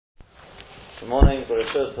Good morning,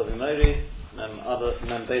 Barashos Tovimori, Mem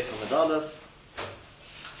Beis Hamadalas.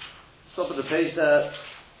 Top of the page there,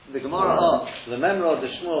 the Gemara asks, the Memra of the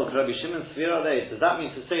Shmuel, Rabbi Shimon Sfira Rei, does that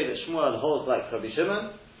mean to say that Shmuel holds like Rabbi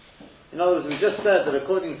Shimon? In other words, we just said that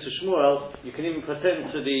according to Shmuel, you can even put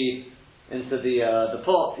into the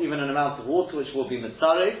pot even an amount of water which will be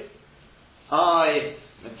Mitzaref.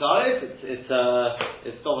 It's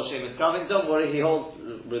Dov Hashem Mitzkavin. Don't worry, he holds,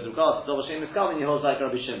 with regards to Dov Hashem Mitzkavin, he holds like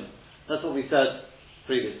Rabbi Shimon. That's what we said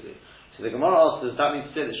previously. So the Gemara asks, does that mean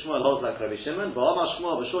to say that Shmuel holds like Rabbi Shimon? But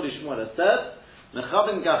surely Shmuel has said,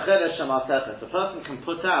 Mechavim Gacheres Shamateches. A person can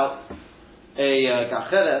put out a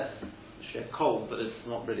Gacheres, a coal, but it's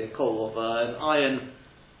not really a coal, of an iron,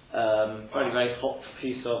 very, very hot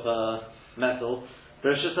piece of metal.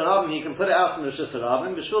 Rishus Harabim, he can put it out from Rishus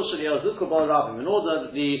Harabim, B'shul Shaliel Zuko Bal Rabim, in order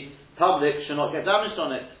that the public should not get damaged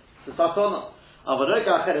on it. It's a takona. Avaroi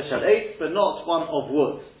Gacheres Shal but not one of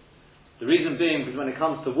wood. The reason being, because when it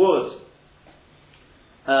comes to wood,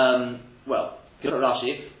 give it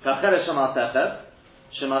Rashi, Gacheres Shamateches,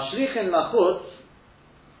 Shemashlichin Lachutz,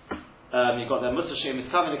 you've got the Musa Shem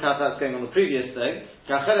is coming, that's going on the previous thing,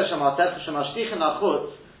 Gacheres Shamateches, Shemashlichin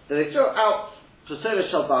Lachutz, that they throw out Tosera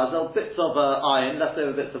Shal Bazel, bits of iron,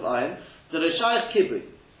 leftover bits of iron, that are Shaykh Kibri.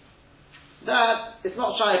 That, it's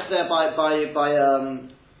not Shaykh there by Bazel,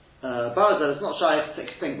 it's not Shaykh to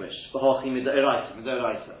extinguish, B'hochi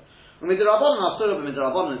Midoraisa. It's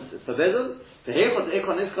forbidden.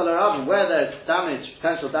 Where there's damage,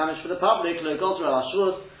 potential damage for the public,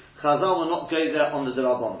 Chazal will not go there on the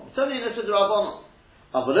Derabonon. It's only an Issa Derabonon.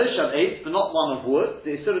 Avaloshav 8, but not one of wood.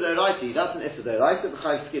 The Issa Deraiti, that's an Issa Deraita, the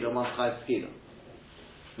Chayv Skila, one Chayv Skila.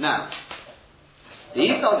 Now, the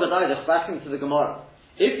Yisrael Gadaydach, back into the Gemara.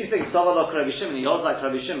 If you think Savalok Rabbi Shimon, he holds like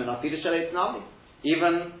Rabbi Shimon, Afidah Shaleit Nami,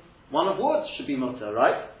 even one of wood should be mutter,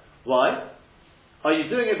 right? Why? Are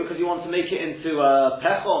you doing it because you want to make it into a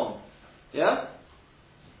pechon? Yeah?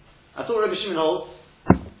 I thought Rabbi Shimon holds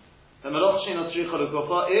the Malach Shein Tzricha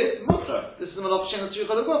L'Gufa is mutter. This is the Malach Shein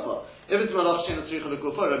Tzricha L'Gufa. If it's Malach Shein Tzricha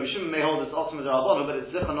L'Gufa, Rabbi Shimon may hold it's Osman D'Rabbanan, but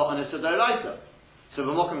it's Zicha not an Issa D'Oraisa. So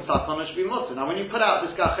B'mokim Sakana should be mutter. Now when you put out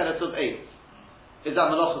this Gacheres of 8, is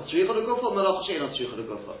that Malach Tzricha L'Gufa or Malach Shein Tzricha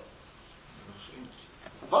L'Gufa?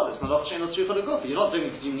 Well, it's Malach Shein Tzricha L'Gufa. You're not doing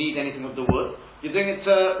it because you need anything of the wood. You're doing it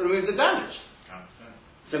to remove the damage.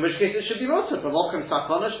 So in which case it should be mutter. B'mokim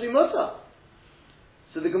Sakana should be mutter.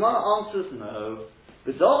 So the Gemara answers no.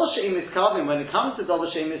 But Dov Hashem Mitzkavin, when it comes to Dov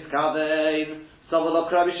Hashem Mitzkavin, Savalok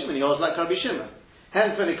Rabbi Shimon, he holds like Rabbi Shimon.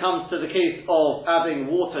 Hence when it comes to the case of adding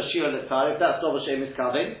water, Shir L'Tzar, if that's Dov Hashem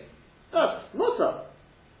Mitzkavin, that's mutter.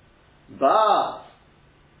 But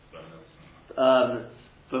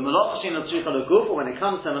for Malach Shein Tzricha L'Gufa, when it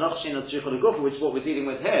comes to Malach Shein Tzricha L'Gufa, which is what we're dealing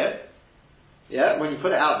with here, yeah, when you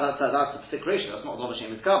put it out, that's a secretion, that's not Dov Hashem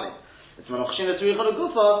Mitzkavin. It's Malach Shein Tzricha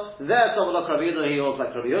L'Gufa, there Savalok Rabbi Yehuda, he holds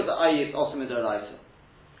like Rabbi Yehuda, i.e. it's also Midoraisa.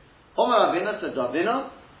 Homer Ravina said Ravina,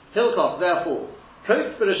 Hilkov, therefore,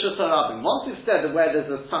 Kof B'Rishus Harabim. Once we've said that where there's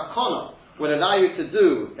a sakana will allow you to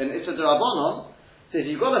do an Issa D'Rabbanan, so if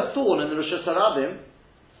you've got a thorn in the Rishus Harabim,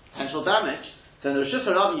 potential damage, then the Rishus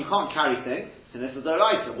Harabim you can't carry things, it's an Issa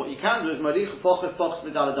D'Oraisa. What you can do is Marich Pochus Pochus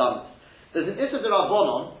Midaladamis. There's an Issa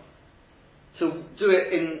D'Rabbanan to do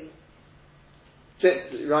it in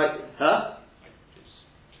bits, right? Huh?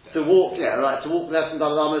 To walk, to walk left and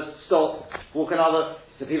Daladamas, stop, walk another.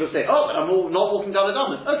 So people say, oh, but I'm not walking down the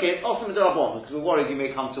Damas. Okay, it's awesome because we're worried you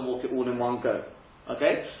may come to walk it all in one go.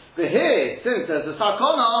 Okay? But here, since there's a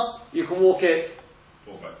sakana, you can walk it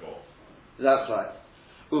 4x4. That's right.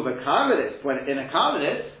 Uva Karmelis, when in a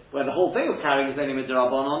Karmelis, where the whole thing of carrying is only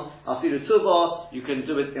midrabanon, Afidu Tuba, you can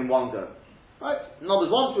do it in one go. Right? Not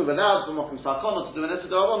as one proof allowed from Mokum Sakana to do an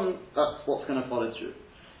midrabanon, that's what's going to follow through.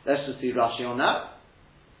 Let's just see Rashi on that.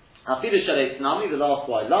 Afidu Shaleit Nami, the last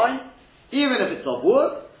white line. Even if it's of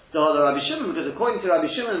wood, the Rabbi Shimon, because according to Rabbi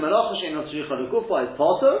Shimon, Malach Shein Tzricha L'Gufa is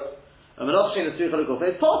potter, and Malach Shein Tzricha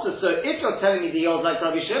L'Gufa is potter. So if you're telling me the old like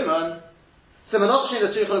Rabbi Shimon, so Malach Shein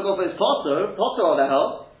Tzricha L'Gufa is potter or the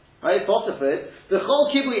hell, right? Potter for it. The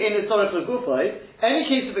Chol Kibui in Tzarech L'Gufa, any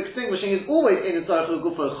case of extinguishing is always in Tzarech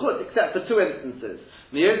L'Gufa Chut, except for two instances.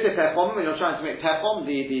 Miyotze Pechom, when you're trying to make Pechom,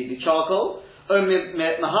 the charcoal, or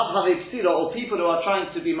Mahav Havev Psila, or people who are trying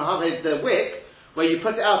to be Mahavev the wick, where you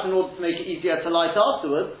put it out in order to make it easier to light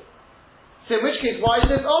afterwards. So in which case, why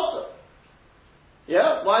is this awesome?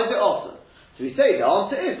 Yeah? Why is it awesome? So we say the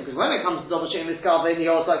answer is because when it comes to Dov Hashem Mitzkavin,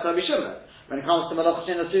 he holds like Rabbi Shimon. When it comes to Malach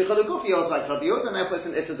Shein Tzricha L'Gufa, he holds like Rabbi Yehuda, and therefore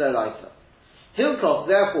it's an Issa D'Oraisa. Hilkos,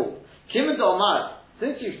 therefore, Kim and Omar,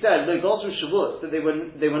 since you've said Lo Gosru Shavut, that they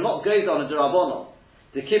were not goes on a D'Rabbanan,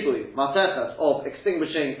 the Kibui, Maseches, of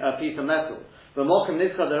extinguishing a piece of metal, but Mokim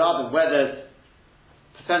Nizka D'Rabim, where there's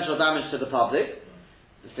potential damage to the public.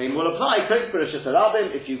 The same will apply.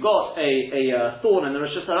 If you got a thorn in the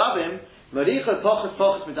Rosh Hashanah,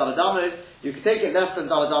 you can take it less than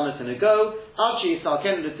daladamis in a go. Until you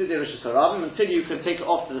can take it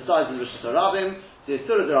off to the size of the Rosh Hashanah.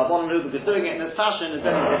 Because doing it in this fashion is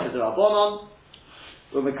only Rosh Hashanah.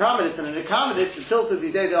 When we come it, and in the Kamedis, the tilted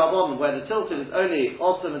is Day Rabbanon, where the tilted is only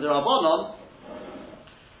also the Rabbanon.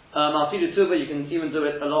 Alfidu Tuba, you can even do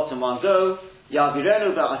it a lot in one go.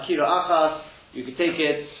 Yavirenu Akira Achas, you can take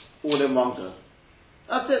it all in one go.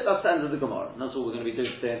 That's it, that's the end of the Gemara. And that's all we're going to be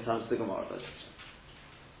doing today in terms of the Gemara.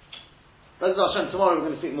 But tomorrow we're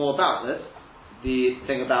going to speak more about this. The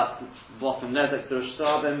thing about what from Nezek to Rosh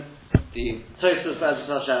Hashanah, the Tosfos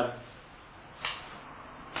Be'ezras Hashem.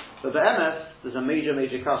 But the MS, there's a major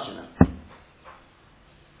question now.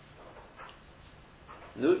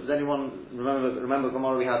 No, does anyone remember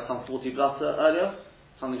Gemara we had some 40 blatter earlier?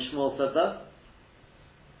 Something Shmuel said there?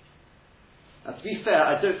 Now to be fair,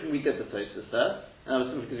 I don't think we did the Tosfos there, and that was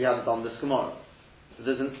simply because we haven't done this Gemara. So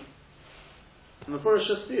there's an Mefurish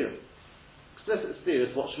steer. Explicit steer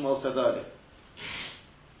is what Shmuel said earlier.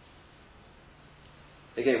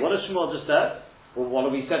 Okay, what has Shmuel just said? Or what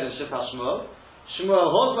have we said in Shifra Shmuel?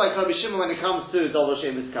 Shmuel holds like Rabbi Shimon when it comes to Double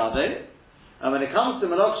Shem Miskadeh, and when it comes to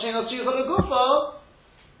Malach Shein Tzricha L'Gufa,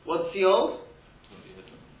 what's he hold?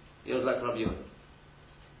 He holds like Rabbi Yehuda.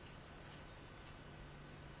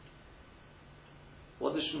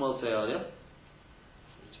 What did Shmuel say earlier?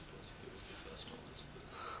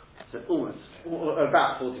 He said almost,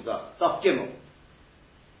 about 40 plus. That's Gimel.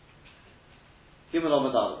 Gimel on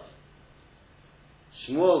Madalit.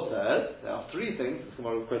 Shmuel says there are three things. This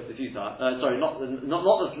Gemara quoted a few times. Sorry, not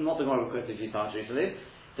the Gemara quoted a few times recently.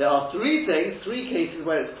 There are three cases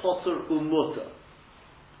where it's potter umutter.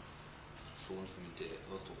 Thorn from a deer.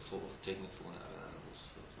 Taking a thorn out of animals.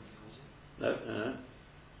 No.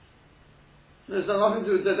 There's nothing to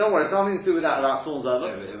do with. Don't worry, it's nothing to do with that about thorns over.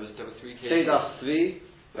 Yeah, there were three cases. That's three,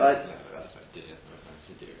 right? That's like deer. That's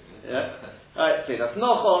a deer. Yeah. Right, see, that's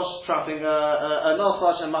nochosh, trapping a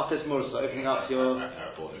nochosh and mafis mursa, opening up your a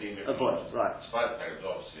boy. Right. Despite the fact it was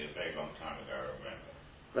obviously a very long time ago, I remember.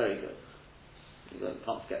 Very good. You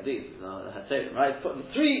can't get these, right? Put the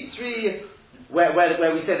three where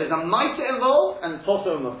we say there's a mitre involved and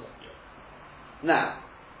potter and mutter. Now,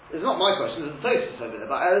 it's not my question, there's a Tosfos over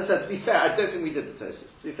there, but as I said, to be fair, I don't think we did the Tosfos.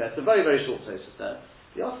 To be fair, it's a very, very short Tosfos there.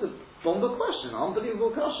 He asked a bomber question,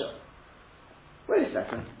 unbelievable kasha. Wait a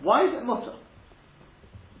second, why is it mutter?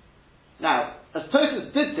 Now, as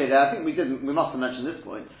Tosfos did say there, I think we must have mentioned this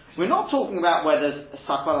point, we're not talking about where there's a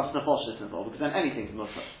sakvanas nefoshes involved, because then anything's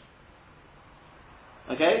mutter.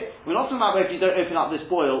 Okay? We're not talking about where if you don't open up this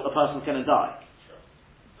boil, a person's going to die. Sure.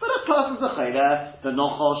 But a person's a chayler, the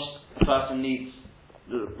nochosh, the person needs,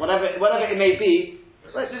 whatever it may be.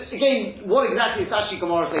 Again, what exactly is actually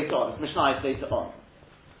Gemara later on? It's Mishnah later on.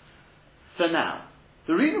 So now,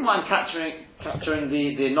 the reason why I'm capturing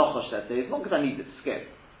the nochosh, let's say, is not because I need the skin.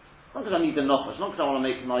 Not because I need the nochosh, not because I want to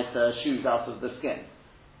make nice shoes out of the skin.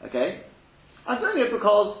 Okay? I'm doing it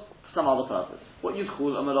because for some other purpose. What you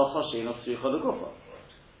call a melacha shein of tzricha l'gufa.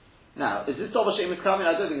 Now, is this double shein miskavin?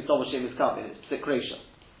 I don't think it's double shein miskavin, it's psikresha.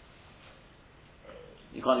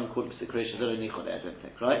 You can't even call it psikresha, they're only I don't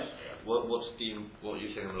think, right? What you're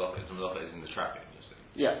saying the melacha is in the trapping, you're saying?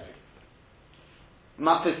 Yeah.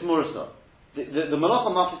 Mafis mursa. The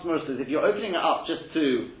malacha mafis mursa is if you're opening it up just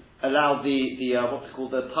to allow the what's it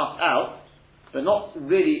called, the pus out, but not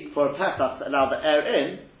really for a pesach to allow the air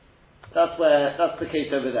in, that's the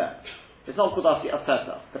case over there. It's not called asi as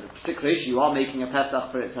pesach, but particularly you are making a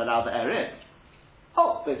pesach for it to allow the air in.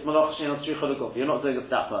 Oh, but it's malacha shein tzricha l'gufa. You're not doing it for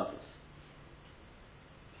that purpose.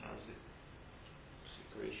 How is it?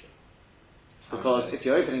 Secretion. Because if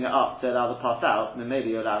you're opening it up to allow the pus out, then maybe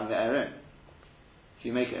you're allowing the air in. If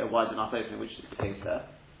you make it a wide enough opening, which is the case there,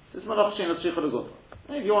 it's malach shein tzricha l'gufa.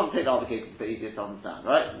 If you want to take the other case, it's a bit easier to understand,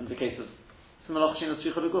 right? In the case of malach shein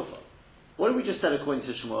tzricha l'gufa. What did we just say according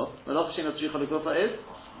to Shmuel? Malach shein tzricha l'gufa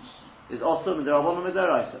is also mid'Rabbanan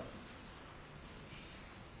mid'Oraisa.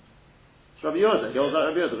 It's Rabbi Yehuda. He holds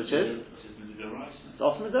out Rabbi Yehuda, which is it's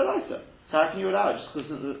also mid'Oraisa. So how can you allow it just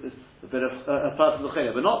because it's a bit of a personal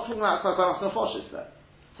chayla? We're not talking about sakvanas nefoshes there.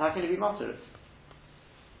 So how can you be mutter it?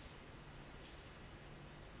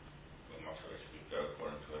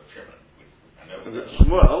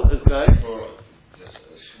 Shmuel is going.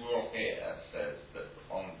 Shmuel here says that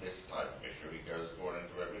on this type of issue he goes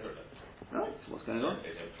according to Rebbe Huda. Right, so what's going on?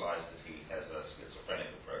 It implies that he has a schizophrenic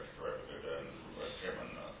approach to Rebbe Huda and Shimon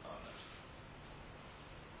on it.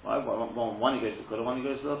 One he goes to Kula, one he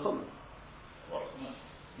goes to the Chumrah. Well,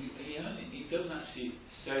 he doesn't actually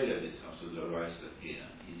say that it's also the Raisa here.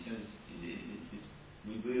 He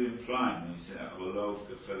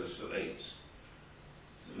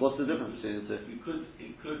What's the difference between the two?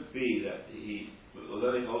 It could be that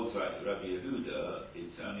although he holds like Rabbi Yehuda,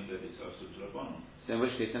 it's only that it's also Rabbanon. So in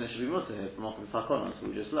which case then it should be mutter here from Mokum Sakonos,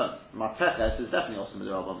 we just learned. Mateches is definitely also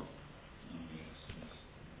Midirabbanon.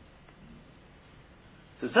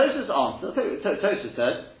 So Tosfos answer, Tosfos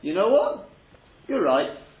said, you know what? You're right.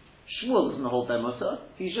 Shmuel doesn't hold their mutter.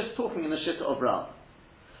 He's just talking in the shitta of Rav.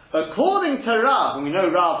 According to Rav, and we know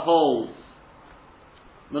Rav holds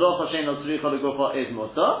Melocha Sheino Tzricha L'Gufa is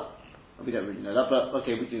mutter. We don't really know that, but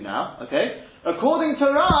okay, we do now. Okay. According to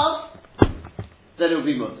Rav, then it will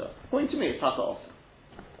be mutter. According to me, it's Taka also.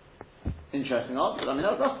 Interesting answer. I mean,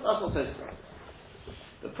 that's what Tosfos says.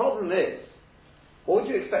 The problem is, what would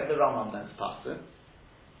you expect the Rambam then to pass in?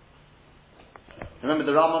 Remember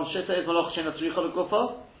the Rambam Shitta is Malach Shena Tzricha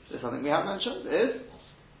L'Gufa? So something we have mentioned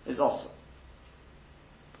is also.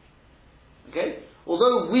 Okay?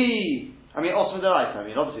 Although also Midaraita,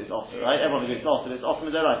 obviously it's also, right? Everyone agrees it's also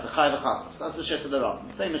Midaraita, Chai V'Chasas. That's the Shitta of the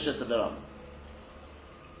Rambam. Same as Shitta of the Rambam.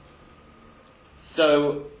 So,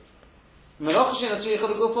 Malach Shena Tzricha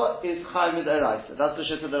L'Gufa is Chai Midaraita. That's the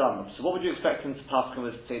Shitta of the Rambam. So what would you expect him to pass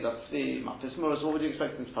with Tzeidat Tzvi, Mapis Muras? What would you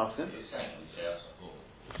expect him to pass in?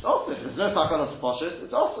 It's also. If there's no Sakanos Poshis,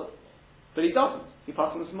 it's also. But he doesn't. He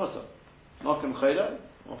passes with Mutter. Mokum Chayda,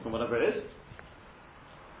 Mokum whatever it is.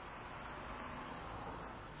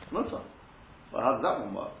 Mutter. Well, how does that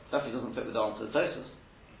one work? Definitely doesn't fit with the answer of Tosfos.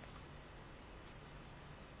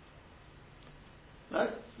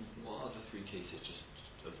 Right? What are the three cases just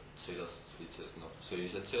of Tzedas Tzitzis Nafesh? So you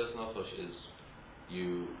said Tzedas Nafesh is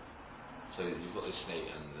you've got this snake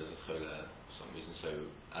and there's a chola for some reason, so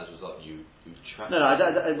as a result you track. No,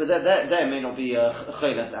 but there may not be a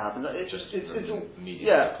chola that happens. It's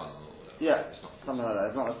immediate or whatever. Yeah, something like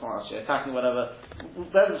that. It's not actually attacking whatever. We'll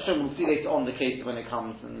see later on the case when it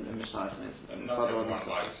comes in Mishnah. Another one like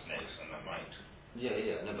snakes and the might.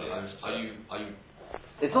 Yeah. No, but are you?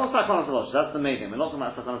 It's not Sakanos Alosh. That's the main thing. We're not talking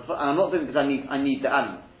about Sakanos Alosh, and I'm not doing it because I need the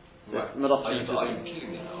animal. Right. Are you killing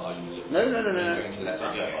it? No.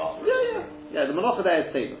 Yeah. The Malacha there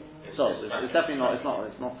is stable. So it's definitely not. It's not.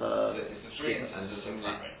 It's the tree. And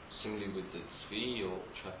similarly with the tzvi or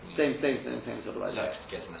trapping. Same sort of way. To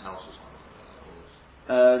get in the house or something.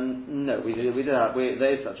 No, we did have.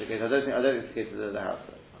 There is such a case. I don't think it's the case of the house.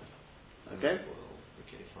 Though. Okay.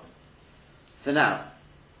 Okay, fine. So now,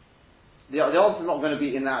 the answer is not going to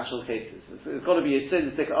be in the actual cases. It's got to be a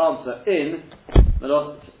synthetic answer in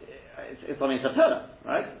it's a pillar,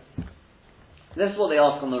 right? This is what they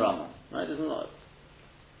ask on the Rambam, right? Isn't it?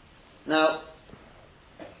 Now,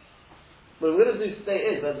 what we're going to do today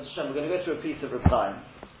is, we're going to go through a piece of reply,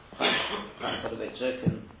 in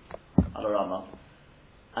Al-Rambam,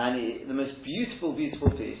 and the most beautiful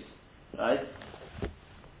piece, right?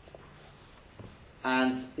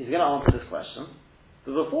 And he's going to answer this question,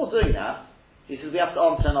 but before doing that, he says we have to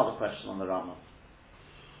answer another question on the Rambam.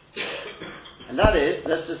 And that is,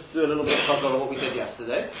 let's just do a little bit of cover of what we did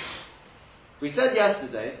yesterday. We said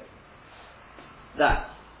yesterday that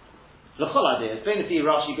the whole idea is Bein Lefi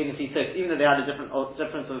Rashi, Bein Lefi Tosfos, even though they had a difference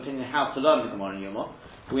of opinion how to learn the Gemara in Yoma.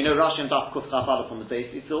 We know Rashi and Daf Kuf Chaf Aleph on the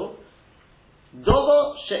base we saw.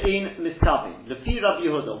 Dovo She'ein Miskavin, Lefi Rabbi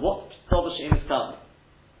Yehuda. What Dovo She'ein Miskavin?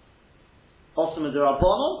 Osam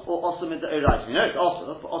Midirabonon or Osam Midiraita? We know it's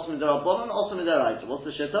Osam Midirabonon or Osam Midiraita. What's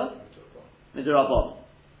the shitta? Midirabonon.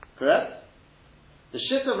 Correct? The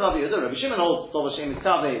shitta of Rabbi Yehuda, Rabbi Shimon holds Dovo She'ein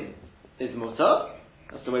Miskavin is mutter.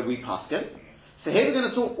 That's the way we paskin. So here we're going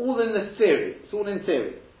to talk all in the theory. It's all in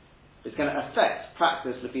theory. It's going to affect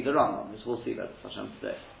practice to be the Rambam, as we'll see that Hashem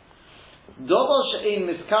today. Dovo She'ein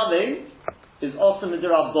Miskavin is also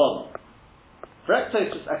Midirabonon. Correct?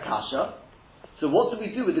 Tosfos Akasha. So what do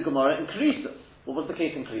we do with the Gemara in Krisus? What was the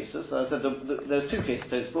case in Krisus? So I said there are two cases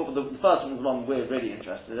Tosfos brought, but the first one was the one we're really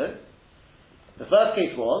interested in. The first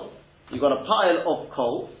case was, you got a pile of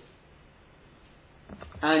coals,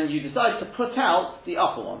 and you decide to put out the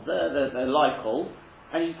upper ones, they're live coals,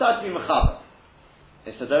 and you decide to be mechaber.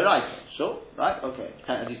 It's a doraita, sure, right? Okay,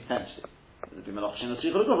 at least potentially. It would be malach shin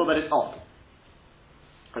or but it's off.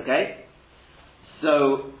 Okay?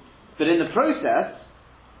 So, but in the process,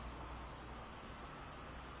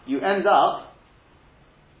 you end up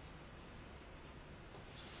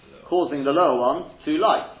causing the lower ones to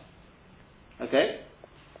light. Okay?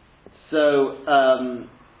 So,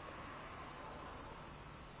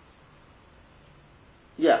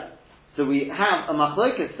 so we have a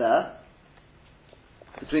machlokes there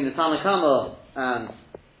between the Tanna Kama and,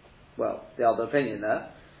 the other opinion there,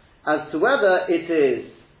 as to whether it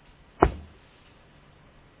is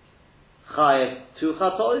chayev 2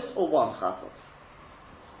 chatos or 1 chatos.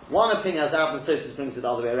 One opinion, as Alvin Tosfos brings it the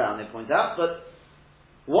other way around, they point out, but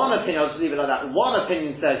One opinion, I'll just leave it like that. One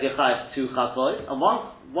opinion says Yechayev 2 Chatois, and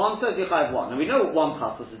one says Yechayev 1. And we know 1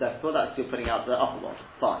 Chatos is definitely, that's you're putting out the upper one.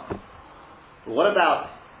 Fine. But what about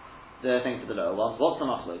the thing for the lower ones? What's the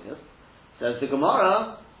Machlokas? Says the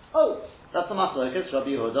Gemara, that's the Machlokas, Rabbi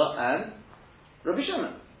Yehuda and Rabbi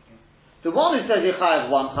Shimon. The one who says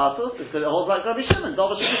Yechayev 1 Chatos is because it holds like Rabbi Shimon.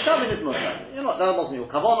 Dover Shimon Kavin is Mutter. You know what, that wasn't your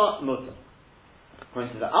Kavana, Mutter.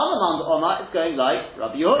 According to the other man, the Omar is going like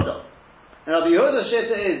Rabbi Yehuda. And Rabbi Yehuda's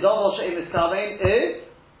Shitta is Dover Shimon Kavin is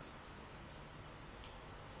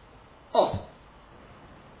off.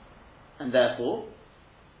 And therefore,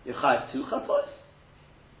 Yechayev 2 Chatos.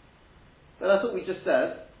 But that's what we just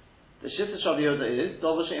said. The Shitta Rabbi Yehuda is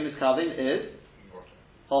Dover Shimon Kavin is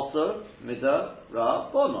also Midah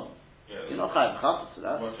Ra Bono. You're not chayav chatos for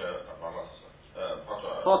that.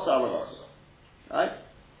 Right?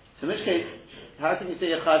 So in which case, how can you say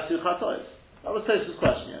you're chayav 2 chatos? That was Tosfos'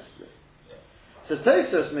 question yesterday. So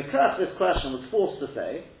Tosfos, Mekach, this question was forced to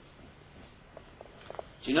say,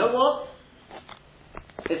 do you know what?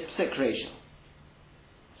 It's psik ratio.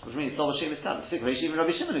 Which means Dover Shem is Kav. Psik ratio, even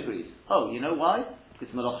Rabbi Shimon agrees. Oh, you know why?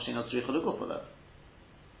 Because Malach Shein Tzricha L'Gufa though.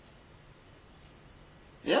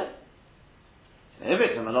 Yeah? If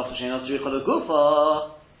it's a Malach Shein Tzricha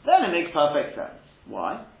L'Gufa, then it makes perfect sense.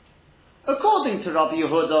 Why? According to Rabbi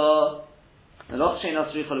Yehuda, Malach Shein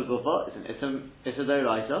Tzricha L'Gufa is an Issa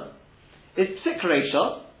D'Oraisa. It's Psik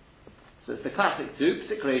ratio. So it's the classic two,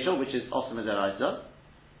 Psik ratio, which is Osam D'Oraisa.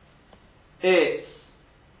 It's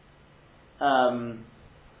a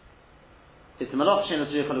Malach Shein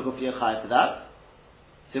Tzricha L'Gufa Yechayev for that.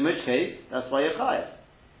 So in which case, that's why Yechayev.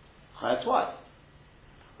 Chayev twice.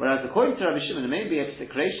 Whereas according to Rabbi Shimon, it may be a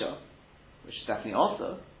psik ratio, which is definitely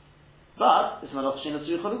also, but it's malach shein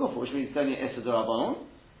tzricha l'gufa, which means it's only Issa D'Rabbanan.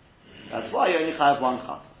 That's why you only have 1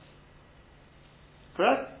 chatos.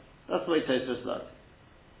 Correct? That's the way Tosfos learned.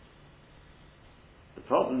 The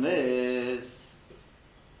problem is,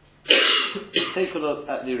 take a look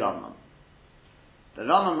at the Rambam. The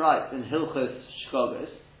Rambam writes in Hilchos Shkogos,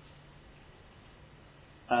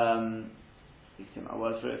 you can take my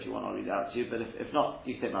word for it if you want, I'll read it out to you, but if not,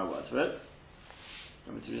 you can take my word for it.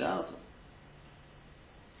 You want me to read it out?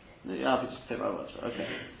 No, you're happy to just take my word for it. Okay.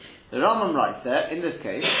 The Rambam writes there, in this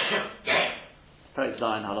case, Perek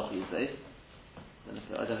Zayin Halacha Yizbeis. I don't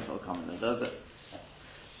know if it will come in there, but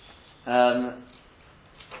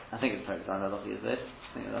I think it's Perek Zayin Halacha Yizbeis.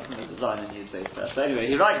 I think there's a Zayin in Yizbeis there. So anyway,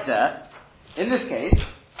 he writes there, in this case,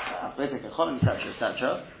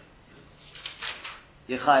 etc.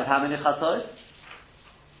 Yechayev how many chatos?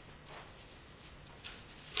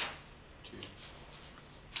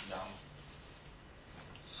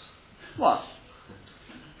 1.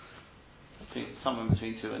 Somewhere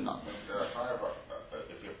between 2 and none. If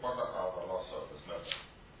you put that out of loss, there's no.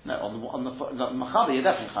 No, on the Machaber, you're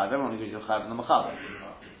definitely chayav. Everyone agrees you're chayav on the Machaber.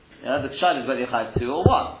 Yeah, the Pshat is whether you're chayav 2 or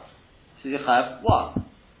 1. So you're chayav 1.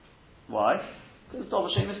 Why? Because Dover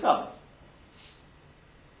Shem is covered.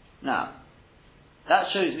 Now,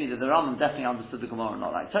 that shows me that the Rambam definitely understood the Gemara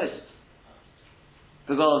not like Tosfos.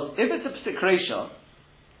 Because if it's a psik ratio,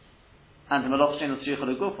 and the Malach Shein Tzricha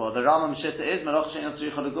L'Gufa, the Rambam Shitta is, Malach Shein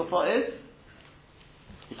Tzricha L'Gufa is,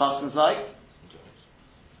 he passes like,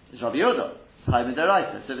 is Rabbi Yehuda. Chayav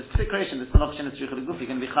D'Oraisa. So if it's psik ratio, this Malach Shein Tzricha L'Gufa, you're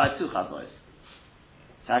going to be chayav 2 chatos.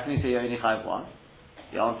 So how can you say you're only chayav 1?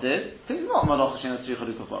 The answer is, because it's not Malach Shein Tzricha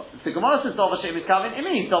L'Gufa. If the Gemara says Dover Shem is Kavin, it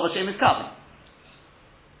means Dover Shem is Kavin.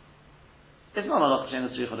 It's not Malach Shein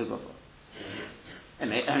Tzricha L'Gufa.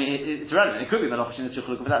 It's irrelevant. It could be Malach Shein Tzricha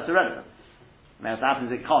L'Gufa, but that's irrelevant. As it happens,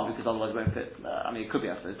 it can't because otherwise it won't fit. It could be,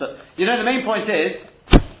 I suppose. But, the main point is,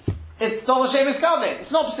 it's Dover Shem is Kavin. It's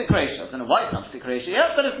not psik ratio. I don't know why it's not psik ratio.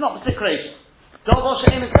 Yeah, but it's not psik ratio. Dover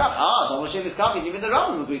Shem is Kavin. Dover Shem is Kavin. Even the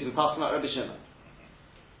Rambam agrees with passing out Rabbi Shimon.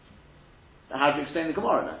 How do you explain the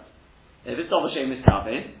Gemara then? If it's Dover Shem is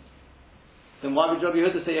Kavin, then why would Rabbi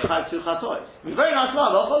Yehuda say Yechayev 2 chatos? Very nice law.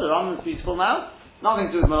 The Rambam is beautiful now.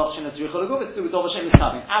 Nothing to do with Malach Shein Tzricha L'Gufa, it's to do with Dover Shem is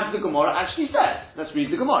Kavin. As the Gemara actually says. Let's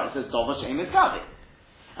read the Gemara. It says Dover Shem is Kavin.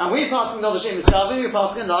 And we're passing Dover Shem is Kavin, we're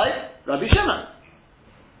passing like Rabbi Shimon.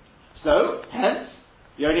 So, hence,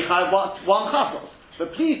 you only have 1 chatos.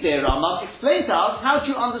 But please, dear Rambam, explain to us how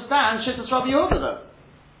do you understand Shittas Rabbi Yehuda though?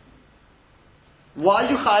 Why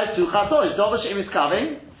you chayav 2 chatos? Dover Shem is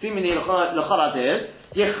Kavin, seemingly l'chol adeh,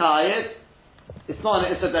 Yechayev, it's not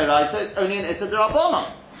an Issa D'Oraisa, it's only an Issa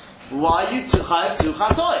D'Rabbanan. Why you chayav 2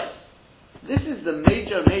 chatos? This is the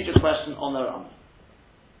major question on the Rambam.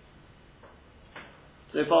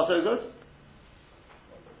 So far so good?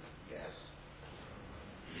 Yes.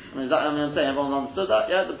 I'm saying everyone understood that,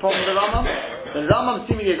 yeah? The problem with the Rambam? The Rambam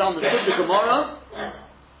seemingly has understood the Gemara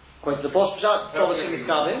According to the Bosch Pshat, Dover Shem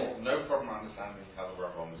Miskavin. No problem understanding how the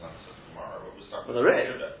Rambam was answered tomorrow, but we're stuck Well, with there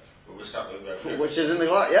is. But we're stuck with Which is in the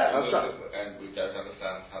Gemara, yeah, that's right. And we don't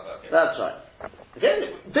understand how that gets. That's right.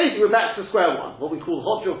 Okay, basically we're back to square one. What we call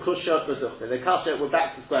Hodjo Kusha Bezuchte. The Kasha, we're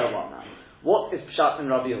back to square one now. What is Pshat in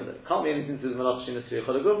Rabbi Yehuda? Can't be anything to do with Malach Shina Tzvi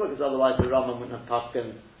Chodagufa, because otherwise the Rambam wouldn't have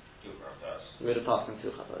Paskin. We would have Paskin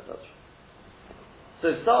Tzvi Chodagufa, that's right.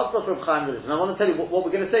 So it starts off Reb Chaim with this, and I want to tell you what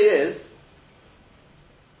we're going to say is,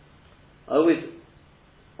 my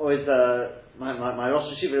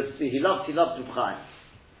Rosh Hashiva, he loves Reb Chaim.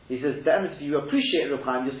 He says, if you appreciate Reb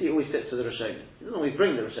Chaim, you'll see it always fits with the Rishonim. He doesn't always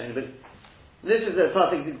bring the Rishonim, but this is a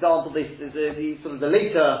perfect example. The sort of the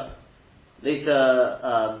later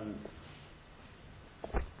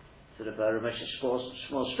sort of Ramesh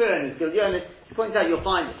Shmuel Shpira and his Gilyon. He points out you'll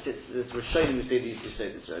find it fits this Rishonim who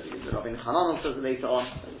say this already. Rabbi Hanan says it later on.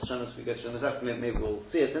 As we go to Shemazak, maybe we'll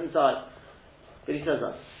see it inside. But he says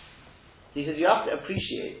that. He says you have to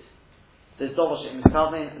appreciate there's Dover Shem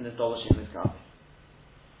Miskavin and there's Dover Shem Miskavin.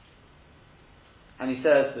 And he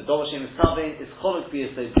says the Dover Shem Miskavin is Cholok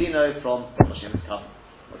B'Yesod Dino from Dover Shem Miskavin.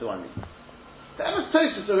 What do I mean? The Emes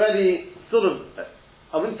Tosfos already sort of,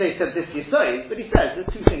 I wouldn't say he said this Yesod, but he says there's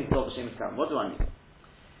two things Dover Shem Miskavin. What do I mean?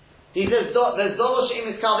 He says there's Dover Shem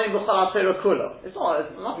Miskavin B'chol HaTorah Kula. It's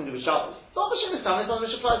nothing to do with Shabbos. Dover Shem Miskavin is something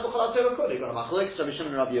which applies B'chol HaTorah Kula. You've got a Machlokes, Rabbi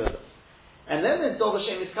Shimon and Rabbi Yehuda. And then there's Dover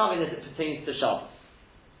Shem Miskavin as it pertains to Shabbos.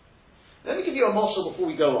 Let me give you a moshel before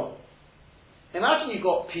we go on. Imagine you've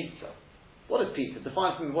got pizza. What is pizza?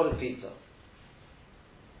 Define for me, what is pizza?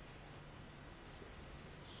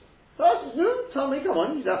 Tell me, come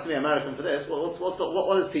on, you have to be American for this.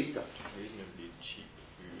 What is pizza? Reasonably cheap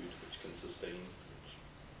food which can sustain.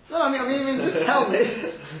 No, I mean, just tell me.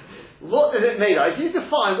 What is it made of? If you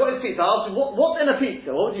define what is pizza, I'll ask you, what's in a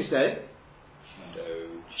pizza? What would you say?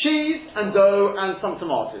 Dough. Cheese and dough and some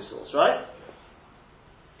tomato sauce, right?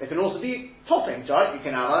 There can also be toppings, right? You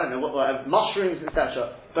can have, I don't know, mushrooms,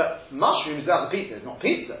 etc. But mushrooms without the pizza is not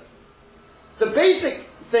pizza. The basic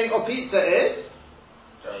thing of pizza is,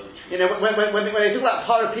 you know, when they talk about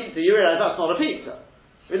Torah pizza, you realise that's not a pizza.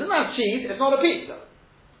 If it doesn't have cheese, it's not a pizza.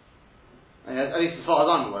 And at least as far as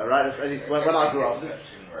I'm aware, right? At least when I grew up.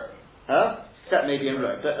 Except maybe in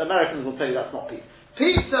Rome. But Americans will tell you that's not pizza.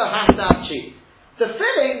 Pizza has to have cheese. The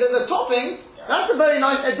filling, the topping, that's a very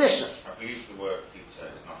nice addition. I've used the word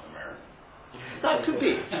pizza, it's not American. That could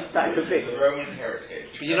be. The Roman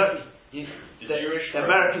heritage. But you know, the Jewish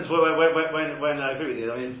Americans when I agree with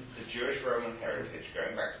you, I mean, the Jewish Roman heritage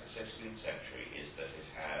going back to the 16th century is that it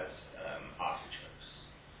has artichokes.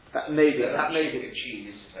 that may be.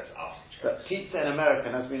 Cheese has artichokes. But pizza in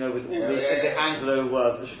American, as we know, with all the Anglo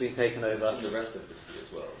words which have been taken over. And the rest of the as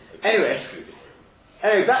well. Anyway,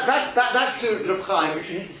 that's to Reb Chaim. It's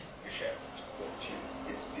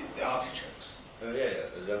the artichokes. Oh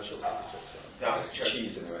yeah, the artichokes.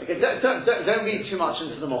 Cheese in Okay, don't read too much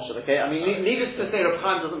into the moshel. Okay, I mean, needless to say, Reb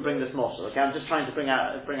Chaim doesn't bring this moshel. Okay, I'm just trying to bring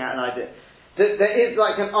out an idea. There is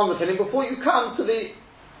like an underpinning before you come to the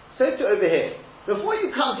over here. Before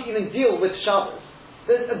you come to even deal with Shabbos,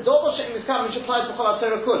 there's a Dover Shem Miskavin which applies to Chol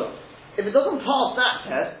HaTorah Kula. If it doesn't pass that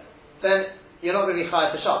test, then you're not going to be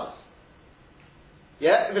chayav for Shabbos.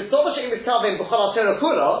 Yeah, if it's Dover Shem Miskavin B'chol HaTorah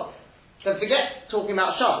Kula, then forget talking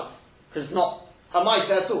about Shabbos because it's not a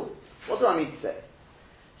ma'aseh at all. What do I mean to say?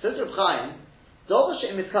 Says Reb Chaim, Dover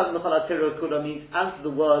Shem Miskavin B'chol HaTorah Kula means as the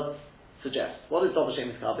word suggests. What is Dover Shem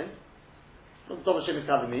Miskavin? What does Dover Shem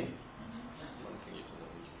Miskavin mean?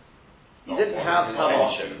 You didn't have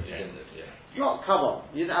kavon. Not kavon.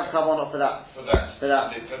 You didn't have kavon for that. For the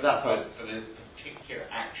particular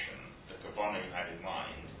action that Kavonu had in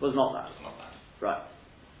mind was not that. Was not that. Right.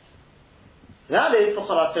 That is for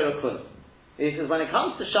Chol HaTorah Kula. He says when it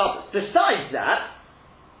comes to Shabbos, besides that,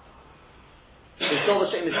 the Dover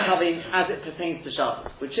Shem Miskavin as it pertains to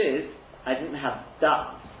Shabbos, which is I didn't have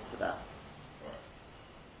that for that.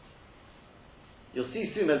 You'll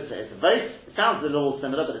see soon as it sounds a little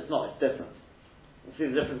similar, but it's not, it's different. You'll see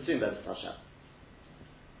the difference soon as Hashem.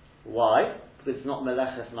 Why? Because it's not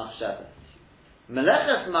Meleches Machsheves.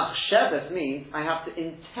 Meleches Machsheves means I have to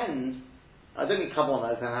intend, I don't mean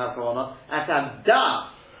Kavona, I don't have Kavona, I have to have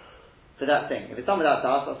Das for that thing. If it's done without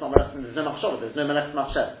Das, that's not Meleches, there's no Machsheves, there's no Meleches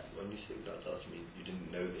Machsheves. When you say without Das, you mean you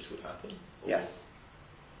didn't know this would happen? Yes.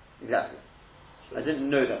 Exactly. I didn't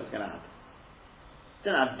know that was going to happen.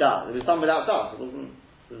 Didn't have das. It was done without das.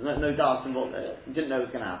 There was no das involved there. You didn't know it was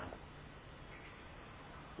going to happen.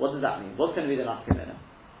 What does that mean? What's going to be the nafkamina?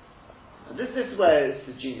 This is where it's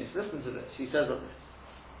the genius. Listen to this. He says like this.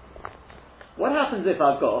 What happens if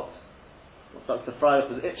I've got what Dr. Freilich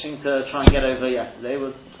was itching to try and get over yesterday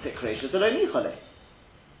was Tikreisha Delonichale.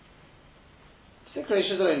 Psik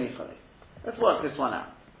Reisha D'Lo Nichole. Let's work this one out.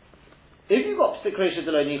 If you've got Psik Reisha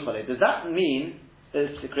D'Lo Nichole, does that mean that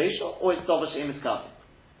it's Psik Reisha or it's Dover She'im Miskavi?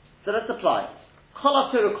 So let's apply it.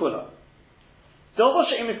 Kol HaTorah Kula. Dover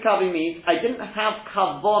She'im Miskavi means I didn't have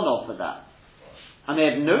Kavana for that. I may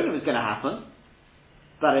have known it was going to happen,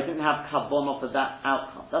 but I didn't have Kavana for that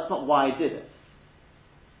outcome. That's not why I did it.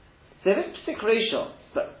 So if it's Psik Reisha,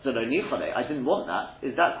 but D'Lo Nichole, I didn't want that,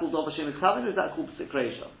 is that called Dover She'im Miskavi or is that called Psik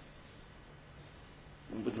Reisha?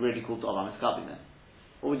 It would really call Dover Miskavi then.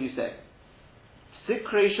 What would you say? Psik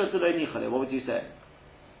Reisha D'Lo Nichole, what would you say?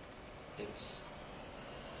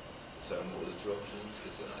 So what were the two options?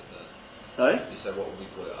 Is it either? Sorry? You said what would we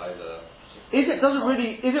call it? Either. Is it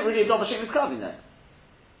really a Dover She'im Miskavi then?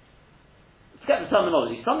 Forget the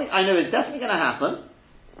terminology. Something I know is definitely going to happen,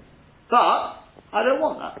 but I don't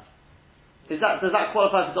want that. Does that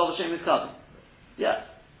qualify for Dover She'im Miskavi? Yes.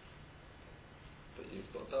 But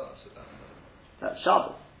you've got das at that point. That's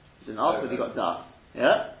Shabbos. You didn't ask if you got das.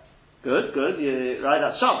 Yeah? Good. You're right,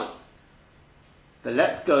 that's Shabbos. But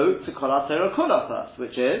let's go to Kol HaTorah Kula first,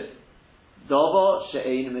 which is Dover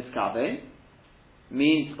She'ein Miskavi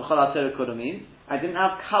means, Kol HaTorah Kula means, I didn't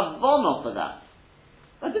have Kavanah for that.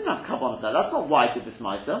 I didn't have Kavanah for that. That's not why I did this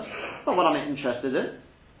myself. That's not what I'm interested in.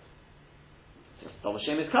 It's just Dover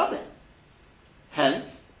She'ein Miskavi. Hence,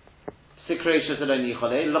 Psik Reisha D'Lo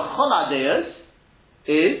Nichole, L'chol Adeyos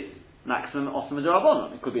is maximum Osam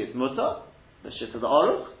D'Rabbanan. It could be it's Mutter, the Shit of the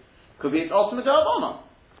Aruch. It could be it's Osam D'Rabbanan.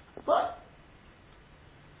 But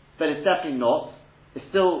it's definitely not. It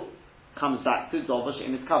still comes back to Dover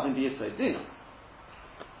She'im Miskavi B'Yisod Dina.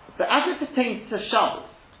 But as it pertains to Shabbos,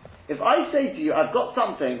 if I say to you, I've got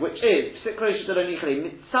something which is Psik Reisha D'Lo Nichole,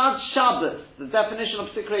 Mitzad Shabbos, the definition of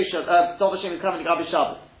Psik Reisha, Dover She'im Miskavi Gabi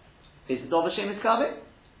Shabbos, is it Dover She'im Miskavi?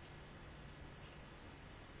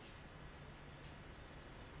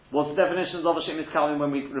 What's the definition of Dover She'im Miskavi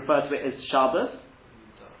when we refer to it as Shabbos?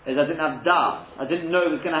 Is I didn't have das. I didn't know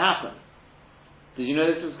it was going to happen. Did you know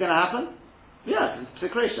this was going to happen? Yes, it's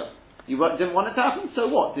Psik Reisha. You didn't want it to happen, so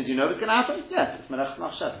what? Did you know it was going to happen? Yes, it's Melech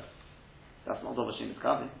Machshavas. That's not Dover She'im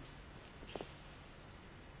Miskavi.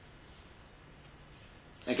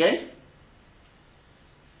 Okay?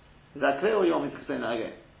 Is that clear, or you want me to explain that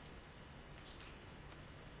again?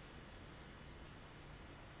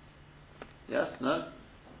 Yes? No?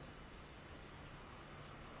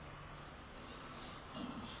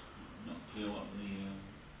 Not clear what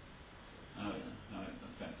how it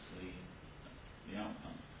affects the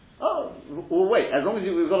outcome. Oh, well wait, as long as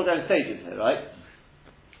we've got to go in stages here, right?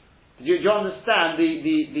 Do you understand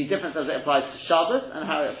the difference as it applies to Shabbos and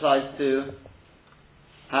how it applies to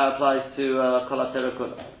Kol HaTorah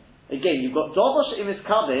Kula? Again, you've got Dover She'im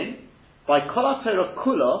Miskavi by Kol HaTorah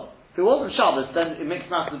Kula. If it wasn't Shabbos, then it makes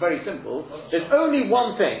matters very simple. There's only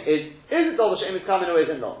one thing: is it Dover She'im Miskavi or is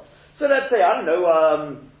it not? So let's say I don't know,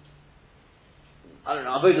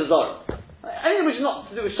 Avodah Zarah. Anything which is not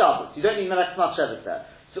to do with Shabbos, you don't need Melech Machshavas there.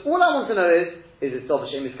 So all I want to know is it Dover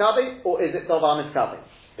She'im Miskavi or is it Dover Miskavi?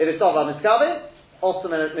 If it's Dover Miskavi, also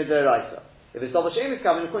Midoraisa. If it's Dover She'im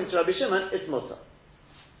Miskavi, according to Rabbi Shimon, it's Mutter.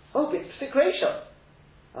 Oh, but it's Psik Reisha.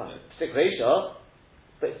 Psik Reisha,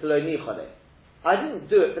 but it's D'Lo Nichole. I didn't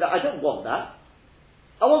do it for that. I don't want that.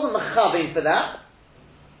 I wasn't mechavim for that.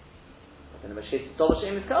 But then in which case, it's Dover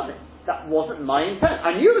She'im Miskavi. That wasn't my intent.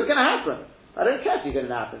 I knew it was going to happen. I don't care if you're going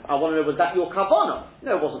to happen. I want to know, was that your kavanah?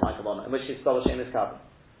 No, it wasn't my kavanah. In which case, Dover She'im Miskavi.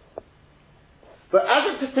 But as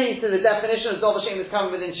it pertains to the definition of Dover She'im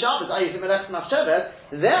Miskavi within Shabbos, I use Melech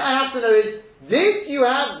Machshavas, there I have to know is, did you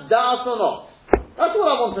have das or not? That's all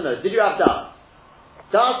I want to know. Did you have das?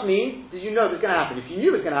 Das means, did you know it was going to happen? If you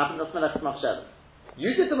knew it was going to happen, that's Melech Machshavas.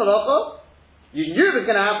 You did the malacha, you knew it was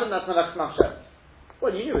going to happen, that's Melech Machshavas.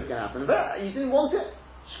 Well, you knew it was going to happen, but you didn't want it?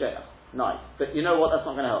 Shkeach. Nice. But you know what? That's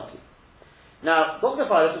not going to help you. Now, Dr.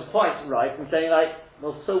 Feilis was quite right in saying,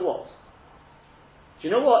 well, so what? Do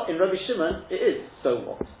you know what? In Rabbi Shimon, it is so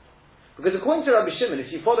what. Because according to Rabbi Shimon,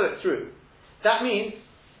 if you follow it through, that means,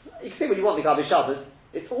 you can say what you want, the Gabi Shabbos,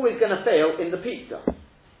 it's always going to fail in the pizza.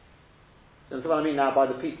 That's what I mean now by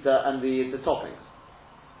the pizza and the toppings.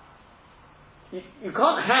 You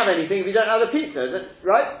can't have anything if you don't have the pizza,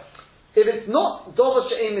 right? If it's not Dover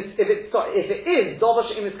She'im, if it is Dover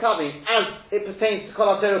She'im Miskavi as it pertains to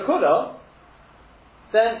Kol HaTorah Kula,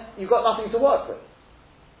 then you've got nothing to work with.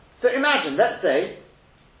 So imagine, let's say,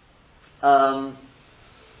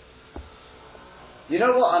 you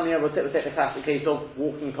know what? I mean, we'll take the classic case of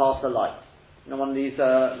walking past a light. You know, one of these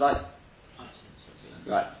lights.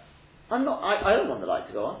 Right. I don't want the light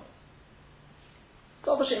to go on.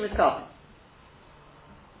 Dover She'im Miskavi.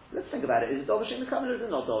 Let's think about it. Is it Dover She'im Miskavi or is it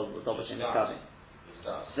not Dover She'im Miskavi? It's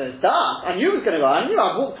So it's dark. I knew it was going to go on. I knew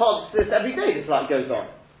I've walked past this every day, this light goes on.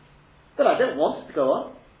 But I don't want it to go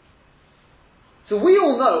on. So we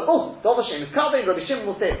all know, Dov Hashem is Kaveh, Rabbi Shimon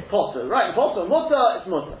will say it's Potter. Right, Potter, Mutter, it's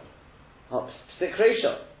Mutter. Oh, Psik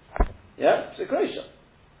Reisha. Yeah, Psik Reisha.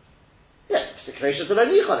 Yeah, Psik Reisha to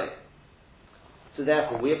Nichale. So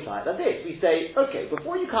therefore we apply it like this. We say, okay,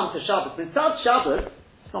 before you come to Shabbos, Mitzad Shabbos,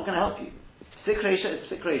 it's not going to help you. Psik Reisha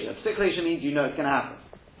is Psik Reisha. Psik Reisha means you know it's going to happen.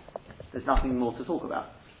 There's nothing more to talk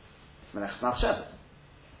about. It's Melech Smach Shabbos.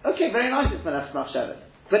 Okay, very nice, it's Melech Smach Shabbos.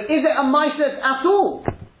 But is it a Maiset at all?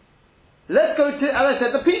 Let's go to, as I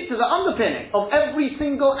said, the pizza, the underpinning of every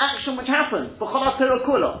single action which happens. B'cholat Torah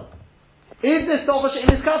Kula. Is this Dova She'im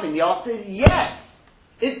is coming? The answer is yes.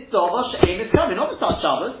 It's Dova She'im is coming. Not Mitzad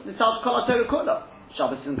Shabbos, Mitzad Cholat Torah Kula.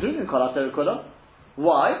 Shabbos is included in Cholat Torah Kula.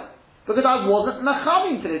 Why? Because I wasn't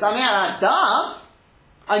Mechavim to this. I mean,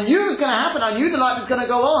 I knew it was going to happen. I knew the light was going to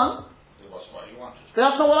go on. It wasn't what you wanted. But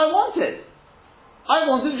that's not what I wanted. I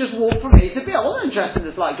wanted to just walk from A to B. I wasn't interested in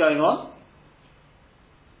this light going on.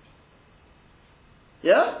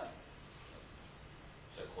 Yeah?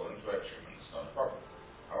 So according to Rabbi Shimon, it's not a problem.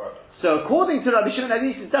 However. So according to Rabbi Shimon, at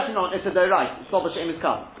least it's definitely not Issa D'Oraisa. It's Dov Hashem is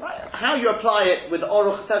come. Right? How you apply it with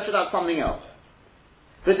Oruch, etc., that's something else.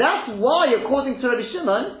 But that's why, according to Rabbi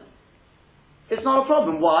Shimon, it's not a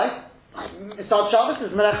problem. Why? Mitzad Shabbos is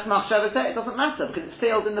Melech Smach Shabbos. It doesn't matter because it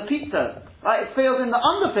fails in the pizza. Right? It fails in the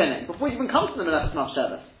underpinning before you even come to the Melech Smach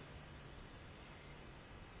Shabbos.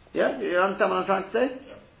 Yeah? You understand what I'm trying to say?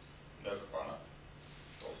 Yeah. No Kavana.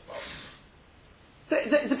 So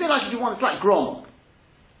it's a bit like if you want, it's like Groma.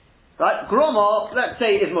 Right? Groma, let's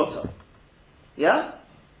say, is Mutter. Yeah?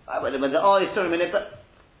 Wait a minute, sorry a minute, but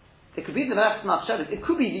it could be the Melech Smach Shabbos. It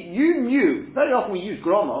could be that you knew, very often we use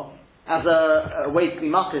Groma as a way to be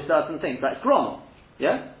makir certain things, like Groma.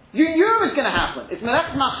 Yeah? You knew it was going to happen. It's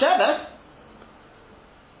Melech Smach Shabbos.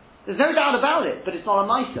 There's no doubt about it, but it's not a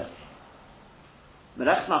Maisa.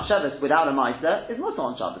 Melech Smach Shabbos without a Maisa is Mutter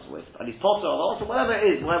on Shabbos with, at least Potter or also whatever it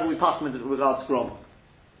is, whatever we pass with regards to Groma.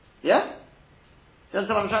 Yeah? You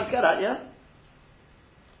understand what I'm trying to get at, yeah?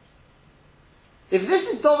 If this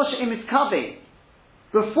is Dova She'im is Kaveh,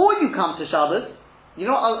 before you come to Shabbos, you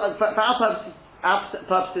know, for our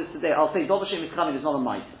purposes today, I'll say Dova She'im is Kaveh is not a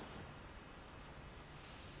Maisa.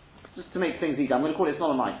 Just to make things easy, I'm going to call it, it's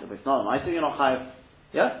not a Maisa, but it's not a Maisa, you're not Chayav.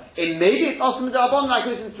 Yeah? It maybe it's Osam D'Arabon, like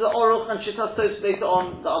we listen to the Oruch and Shittas Tos later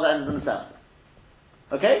on the other ends of the Masechta.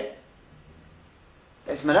 Okay?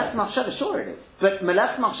 It's Melech Smach Shabbos, sure it is. But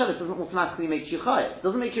Melech Smach Shabbos doesn't automatically make you Chayav. It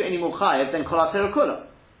doesn't make you any more Chayav than Cholat Torah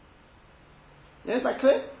Kula. Yeah, is that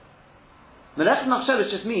clear? Melech Smach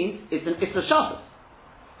Shabbos just means it's an Issa Shabbos.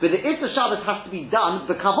 But the Issa Shabbos has to be done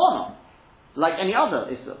the Kavanah, like any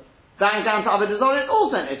other Issa. Bang down to Avodah Zarah, it's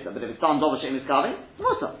also an Issa. But if it's done Dova She'im is Kaveh, it's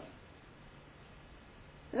Mutter.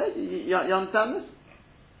 Yeah, you understand this?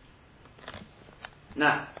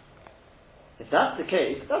 Now, if that's the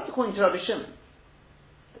case, that's according to Rabbi Shimon.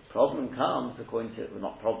 The problem comes according to, well,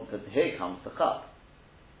 not problem, because here comes the Chab.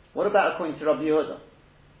 What about according to Rabbi Yehuda?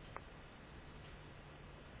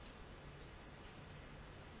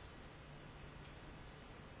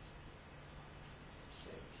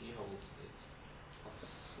 He holds it.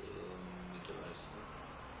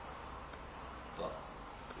 But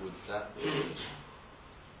would that be?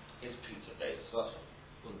 It's pizza based, so that's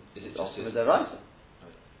Well, is it It's just Osam D'Oraisa.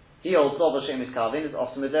 Right. He holds Dova She'im is Kaveh, it's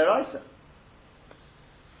Osam D'Oraisa.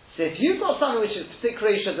 So if you've got something which is Psik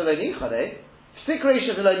Reisha D'Lo Nichale, Psik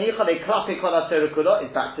Reisha D'Lo Nichale Klapi Cholat Torah Kula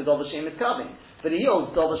is back to Dova She'im is Kaveh. But he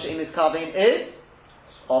holds Dova She'im is Kaveh is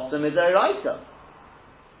Osam D'Oraisa.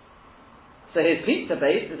 So his pizza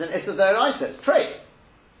base is an Issa D'Oraisa, it's trade.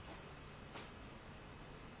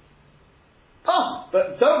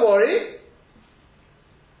 But don't worry,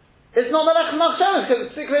 it's not Melech Smach Shabbos because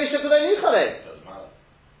it's Psik Reisha D'Lo Nichale. doesn't matter.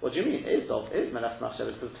 What do you mean? It is Melech Smach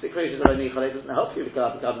Shabbos because Psik Reisha D'Lo Nichale doesn't help you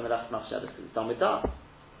regarding Melech Smach Shabbos because it's done with that.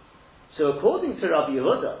 So according to Rabbi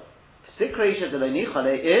Yehuda, Psik Reisha D'Lo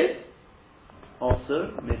Nichale is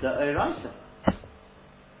also Mid'Oraisa.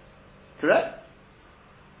 Correct?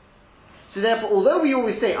 So therefore, although we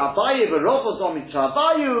always say Abaye v'Rova Zomit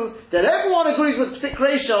Abayu, that everyone agrees with Psik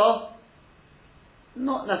Reisha,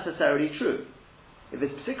 not necessarily true. If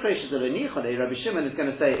it's Psik Reisha D'Lo Nichale, Rabbi Shimon is going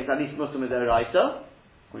to say it's at least Muslim Mid'Oraisa.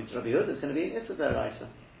 According to Rabbi Yehuda, it's going to be Issa D'Oraisa.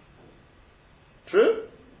 True?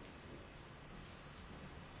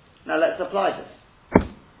 Now let's apply this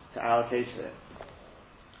to our case here.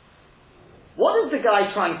 What is the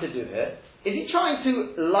guy trying to do here? Is he trying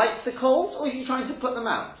to light the coals or is he trying to put them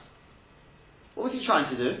out? What was he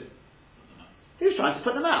trying to do? He was trying to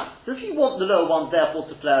put them out. So if you want the lower ones therefore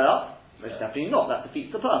to flare up, most definitely not. That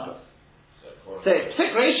defeats the purpose. So So it's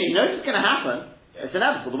psik ratio, you know it's going to happen. Yeah. It's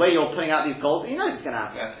inevitable. The way you're putting out these goals, you know it's going to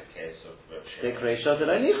happen. That's the case of Psik ratio de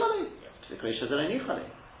lo nichale. Psik ratio de lo nichale.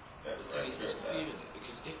 That's It's very good. confusing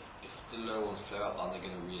because if the lower ones flare up, aren't they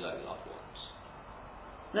going to relight the upper ones?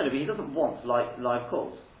 No, but he doesn't want live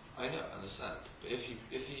calls. I know, I understand. But if you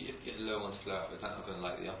get the lower ones flare up, is that not going to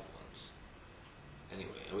light the upper ones?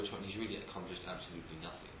 Anyway, at which point he's really accomplished absolutely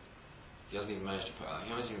nothing. He hasn't even managed to put out.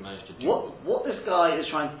 He hasn't even managed to do. What this guy is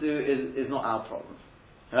trying to do is not our problem,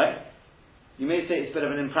 right? You may say it's a bit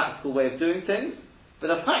of an impractical way of doing things, but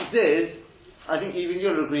the fact is, I think even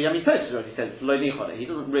you'll agree. I mean, Tosfos already says it's lo nichale. He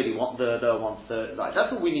doesn't really want the ones to like.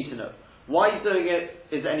 That's what we need to know. Why he's doing it?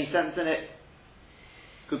 Is there any sense in it?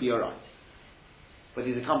 Could be alright. Whether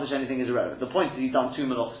he's accomplished anything is irrelevant. The point is he's done 2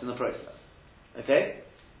 malachos in the process. Okay?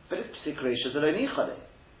 But it's psik ratio lo nichale.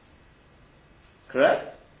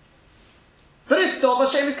 Correct? But it's Dov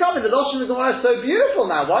Hashem is coming. The Lashon of the Gemara is so beautiful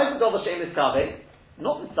now. Why is it Dov Hashem is coming?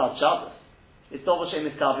 Not Mitzad Shabbos. It's Dov Hashem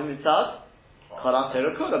is coming Mitzad Chalat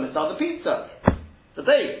Terakula, Mitzad the pizza. The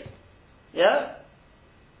bake. Yeah?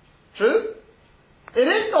 True? It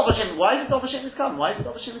is Dov Hashem. Why is it Dov Hashem is coming? Why is it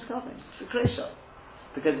Dov Hashem is coming? Psik ratio.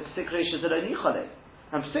 Because Psik ratio is lo nichale.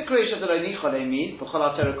 And Psik ratio is lo nichale means,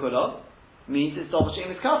 B'chalat Terakula, means it's Dov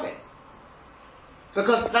Hashem is coming.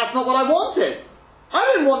 Because that's not what I wanted.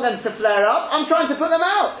 I didn't want them to flare up. I'm trying to put them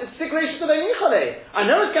out. It's psik ratio lo nichale. I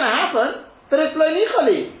know it's going to happen, but it's lo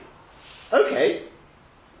nichale. Okay.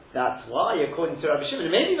 That's why, according to Rabbi Shimon,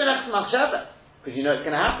 maybe Menachas Machshava, because you know it's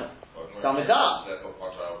going to happen. Tamidah.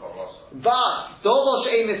 But Dovo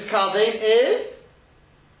She'ei Miskavein is,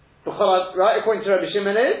 right, according to Rabbi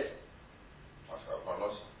Shimon is,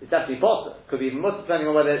 it's definitely possible. Could be even more, depending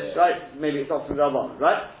on whether it's right, maybe it's not from Rabbanan,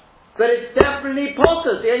 right? But it's definitely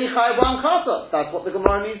potter. The only chayav one chasas. That's what the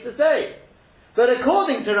Gemara means to say. But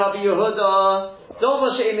according to Rabbi Yehuda,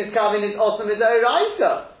 Dovo she'im miskavin is awesome as a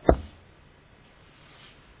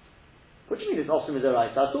What do you mean it's awesome as a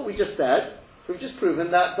I thought we just said. We've just proven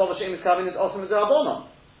that Dovo she'im miskavin is awesome as a rabbanon.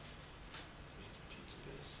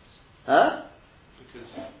 Huh? Because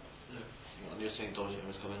you're saying Dovo she'im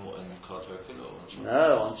miskavin what in Chalat Terakula or on Shabbos?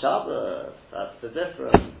 No, on Shabbos. That's the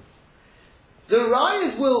difference. The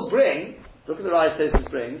Rayas will bring, look at the Rayas Tosfos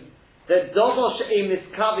brings, that Dovo she'im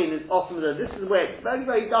miskavin is awesome as a. This is where it's very,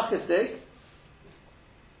 very dachastic.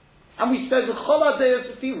 And we said the Chol HaDeos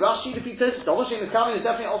to see Rashi to be Tosfos. Dovo she'im miskavin is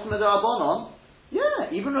definitely awesome as a rabbanon.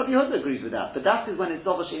 Yeah, even Rabbi Yehuda agrees with that. But that is when it's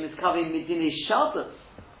Dovo she'im miskavin midinei Shabbos.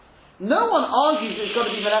 No one argues it's got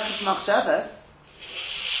to be Menachas Machshava.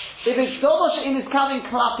 If it's Dovo she'im miskavin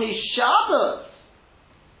klapi Shabbos,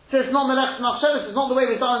 so it's not Menachas Machshava, it's not the way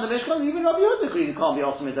we've done in the Mishnah, even Rabbi Yehuda agrees it can't be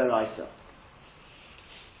awesome as a Raisa.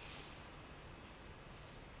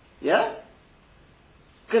 Yeah?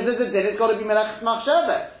 Because there's a din, it's got to be Menachas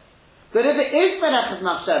Machshava. But if it is Menachas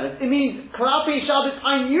Machshava, it means Klapi Shabbos,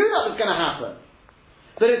 I knew that was going to happen.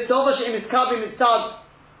 But it's Dovo she'im miskavin mitzad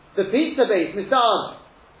the pizza base, mitzad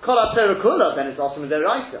Kol HaTerakula, then it's awesome as a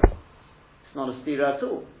Raisa. It's not a stira at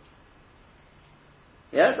all.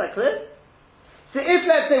 Yeah, is that clear? So if,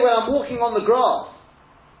 let's say, when I'm walking on the grass,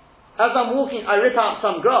 as I'm walking, I rip out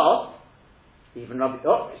some grass, even Rabbi,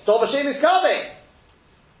 it's Dovo she'im miskavin.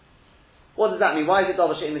 What does that mean? Why is it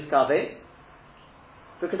Dovo she'im miskavin?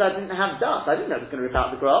 Because I didn't have dust. I didn't know it was going to rip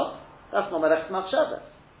out the grass. That's not Menachas Machshava.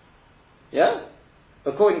 Yeah?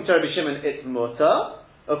 According to Rabbi Shimon, it's mutar.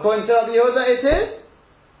 According to Rabbi Yehuda, it is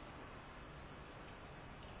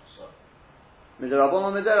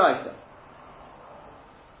Midrabbanan Midaraisa.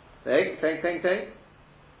 Think.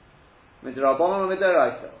 Midrabbanan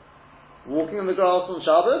Midaraisa. Walking on the grass on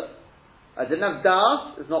Shabbos, I didn't have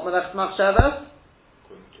dust. It's not Menachas Machshava.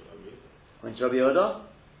 According to Rabbi Yehuda,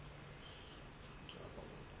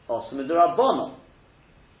 awesome Midrabbanan.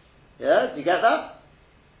 Yeah, do you get that?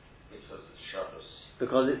 Because it's Shabbos.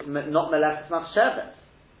 Because it's not Menachas Machshava.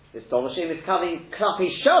 It's Dovo she'im miskavin klapi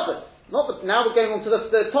Shabbos. Now we're going on to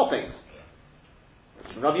the topics.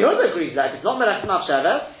 Rabbi Yehuda agrees that if it's not Menachas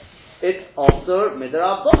Machshava, it's also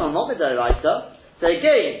Midrabbanan, not Midaraisa. So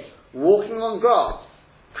again, walking on grass,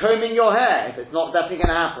 combing your hair, if it's not definitely going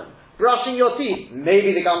to happen, brushing your teeth,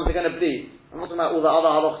 maybe the gums are going to bleed. I'm not talking about all the other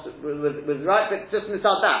halachos with right, but just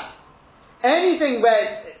mitzad that. Anything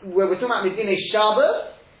where we're talking about Medinei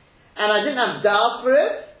Shabbos, and I didn't have doubt for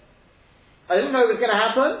it, I didn't know it was going to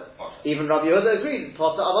happen, even Rabbi Yehuda agrees,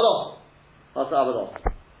 Pata Avalos.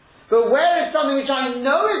 But where is something which I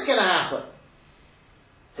know is going to happen?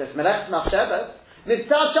 Just Menachas Machshava.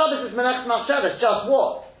 Mitzad Shabbos is Menachas Machshava. Just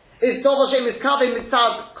what? Is Dovo she'im miskavin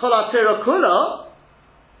mitzad Kol HaTerakula?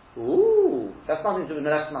 Ooh, that's nothing to do with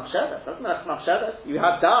Menachas Machshava. That's Menachas Machshava. You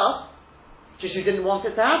have dust. just you didn't want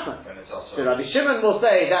it to happen. Then it's also. So Rabbi Shimon will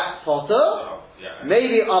say that's potter,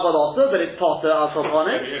 maybe Abad also, but it's potter also on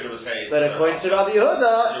it. But according to Rabbi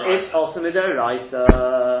Yehuda, it's also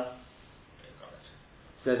midaraisa.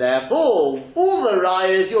 So therefore, all the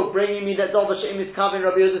rayas you're bringing me that Dover She'im is covering,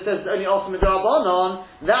 Rabbi Yehuda says it's only also midarabanan.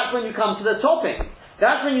 That's when you come to the topping.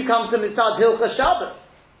 That's when you come to Mitzad Hilchas Shabbos.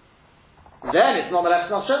 Then it's not Melech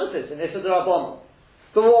Nafshevis, and it's a Darabanan.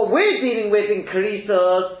 But what we're dealing with in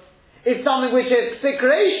Karisas is something which is Psik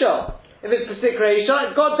Reisha. If it's Psik Reisha,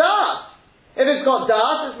 it's got Das. If it's got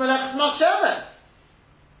Das, it's Melech Nafshevis.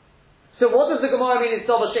 So what does the Gemara mean it's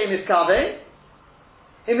Dover She'im is covering?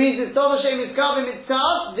 It means it's Dover She'im is covering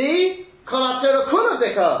Mitzad the Kolatera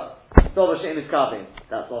Kuladika. Dover She'im is covering.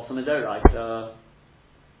 That's also Midoraita.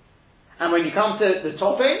 And when you come to the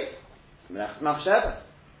topping, it's Melech Nafshevis.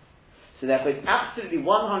 So therefore it's absolutely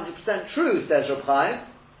 100% true, says Reb Chaim,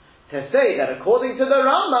 to say that according to the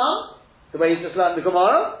Rambam, the way you just learned the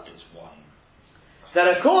Gemara, It's one. that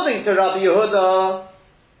according to Rabbi Yehuda,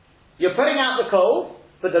 you're putting out the coal,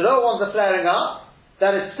 but the lower ones are flaring up,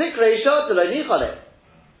 that is Psik Reisha to Lo Nichale.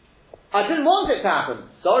 I didn't want it to happen.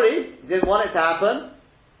 Sorry, didn't want it to happen.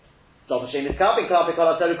 Dover She'im is covering, but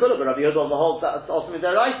Rabbi Yehuda on the whole, that's also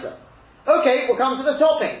midaraisa. Okay, we'll come to the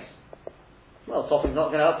toppings. Well, topping's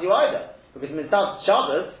not going to help you either. Because Mitzad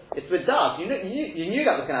Shabbos, it's with Das. You knew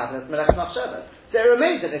that was going to happen. It's Melech Nafshevis. So it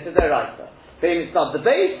remains that it's a deraisa. Being Mitzad the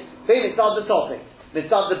base, being Mitzad the topping.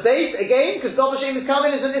 Mitzad the base, again, because Dover She'im is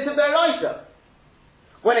coming is an Issa deraisa.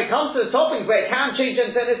 When it comes to the toppings where it can change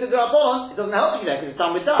into an Issa derabon, it doesn't help you there because it's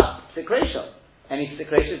done with Das. Psikration. Any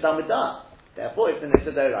psikration is done with Das. Therefore, it's an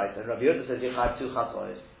Issa deraisa. Rabbi Yehuda says you have two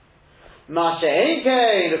chatzores. Ma she'ein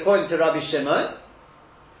kein, according to Rabbi Shimon,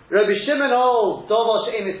 Rabbi Shimon holds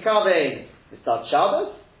Dover She'im is covering Mitzad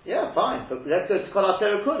Shabbos. Yeah, fine. But let's go to Kol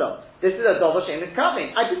HaTorah Kula. This is a Dover She'im is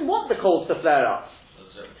covering. I didn't want the coals to flare up.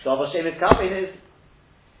 Dover She'im is covering is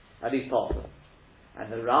at least possible.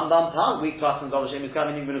 And the Rambam part, weak plus and Dover She'im is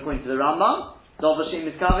covering, even according to the Rambam, Dover She'im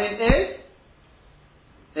is covering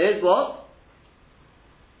is what?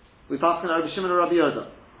 We pass on Rabbi Shimon or Rabbi Yehuda.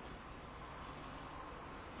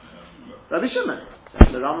 Rabbi Shimon.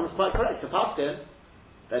 So the Rambam is quite correct to pass in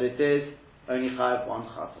that it is only chayav one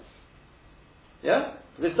chatas. Yeah?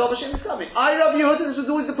 Because Dover She'im is coming. Rabbi Yehuda, this is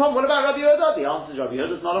always the problem. What about Rabbi Yehuda? The answer is Rabbi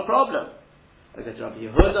Yehuda is not a problem. Because Rabbi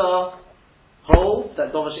Yehuda holds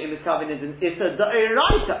that Dover She'im is coming is an Issa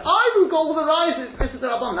Da'iraita. I will go all the rises, Issa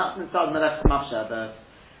Da'Rabban, that's Mitzad Melech Machshavas.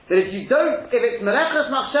 But if you don't, if it's Melech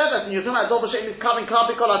Machshavas and you're talking about Dover She'im is coming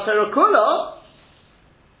Kabi Kol HaTorah Kula,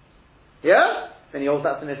 yeah? Then he holds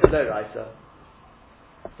that's an Issa Da'iraita.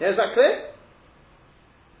 Yeah, is that clear?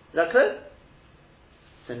 Is that clear?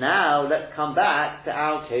 So now let's come back to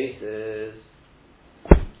our cases.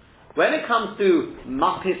 When it comes to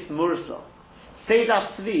Mapis Mursa,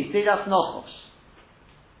 Seidas Tzvi, Seidas Nochos,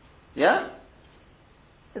 yeah?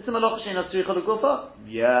 It's a Malach Shein HaTzricha L'Gufa?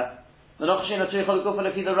 Yeah. Malach Shein HaTzricha L'Gufa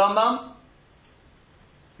Lefi the Rambam?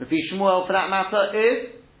 Lefi Shmuel for that matter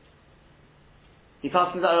is? He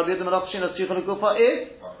passes that Rabbi Yehuda Malach Shein HaTzricha L'Gufa is?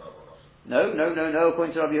 No,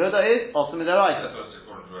 according to Rabbi Yehuda is also midaraisa.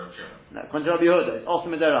 No, according to Rabbi Yehuda it's also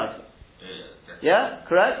midaraisa. Yeah,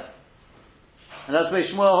 correct? And that's the way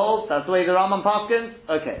Shmuel holds, that's the way the Rambam paskins.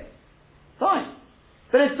 Okay. Fine.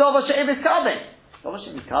 But it's Dover She'im is Kavin. Dover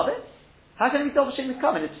She'im is Kavin? How can it be Dover She'im is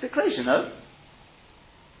Kavin? It's Psikration, no?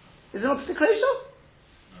 Is it not Psikration?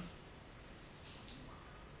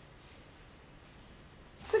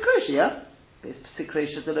 Psikration, yeah? But it's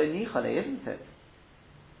Psikration to lo nichale, isn't it?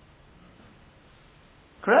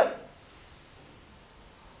 Correct?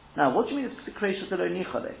 Now, what do you mean it's Psikration to lo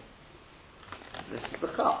nichale? This is the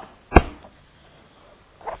cup.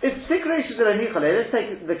 It's Psikration to lo nichale. Let's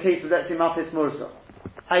take the case of, let's say, Mapis Mursa.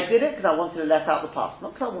 I did it because I wanted to let out the pus,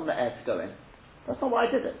 not because I want the air to go in. That's not why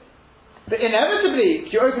I did it. But inevitably,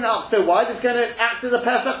 if you open it up so wide, it's going to act as a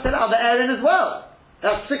Pesach to allow the air in as well.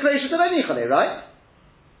 That's Psikration to lo nichale, right?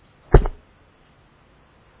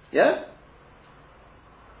 Yeah?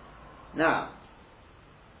 Now,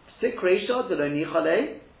 Psik Reisha de lo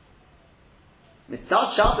nichale.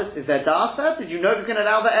 Mitzad Shabbos, is there dasa? Did you know it's going to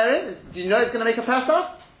allow the air in? Did you know it's going to make a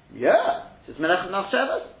Pesach? Yeah. Is it Melech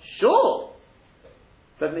Nafsheves? Sure.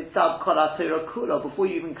 But Mitzad Kol HaTorah Kula, before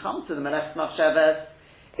you even come to the Melech Nafsheves,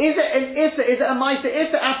 is it an Issa? Is it a Maisa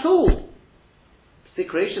Issa at all? Psik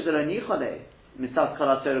Reisha de lo nichale. Mitzad Kol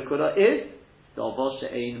HaTorah Kula is Dover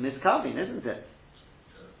She'ein Miskavin, isn't it?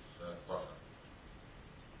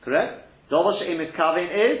 Correct? Dover She'ein Miskavin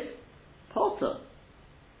is Potter.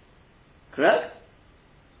 Correct?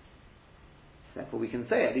 Therefore, we can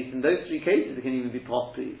say, at least in those three cases, it can even be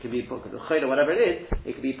potter, it can be because of chayla, whatever it is,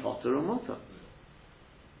 it can be potter or mutter.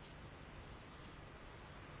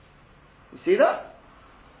 You see that?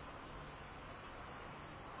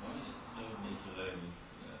 Why is no Nicholas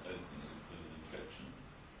open because of infection?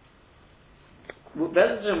 We're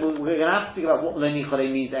going to have to speak about what lo nichole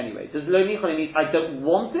means anyway. Does lo nichole mean I don't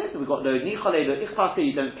want it? We've got lo nichole, lo ichpase,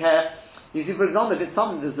 you don't care. You see, for example, if it's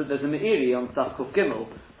something, there's a Me'iri on Saf Kuf Gimel,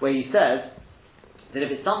 where he says that if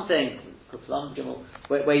it's something,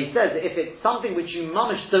 where he says that if it's something which you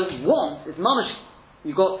mamish don't want, it's mamish,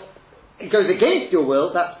 it goes against your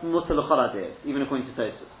will, that's mutter l'chol adiyas, even according to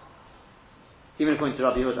Tosfos. Even according to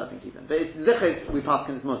Rabbi Yehuda, I think even. But it's zichos, we pass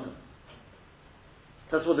in mutter.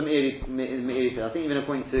 That's what the Me'iri says. I think even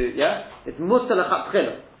according to, it's mutter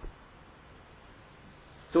l'chatchila.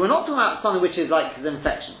 So we're not talking about something which is like an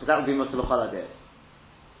infection, because that would be mutter l'chol adiyas.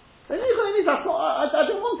 That's not, I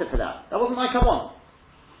didn't want it for that. That wasn't my kavanah.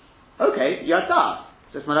 Okay, you had that.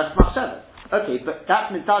 So it's malach machshavas. Okay, but that's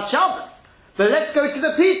mitzad Shabbos. But let's go to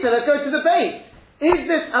the pizza, let's go to the base. Is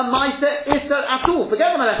this a ma'aser isser at all?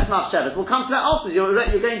 Forget the malach machshavas. We'll come to that after. You're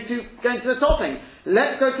going to the topping.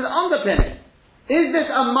 Let's go to the underpinning. Is this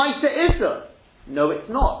a ma'aser isser? No, it's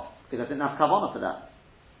not. Because I didn't have kavanah for that.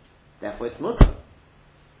 Therefore it's mutter.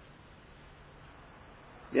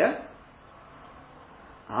 Yeah?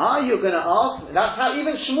 You're going to ask, that's how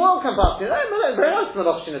even Shmuel can pass it. Very nice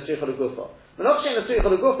Malach Shein Tzricha L'Gufa. Malach Shein Tzricha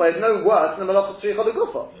L'Gufa is no worse than Malach Tzricha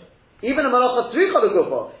L'Gufa. Even a Malach Tzricha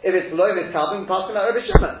L'Gufa, if it's low mitzvah, pass it like Rabbi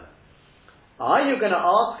Shimon. You're going to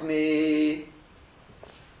ask me,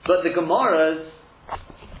 but the Gemaras,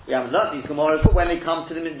 we haven't learnt these Gemaras, but when they come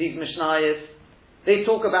to these Mishnayos, they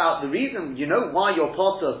talk about the reason, you know why you're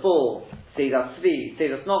potter for Seidat Tzvi,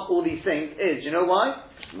 Seidat Nog, all these things is, you know why?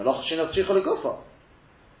 Malach Shein Tzricha L'Gufa.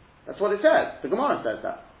 That's what it says. The Gemara says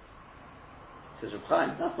that. Says Reb Chaim,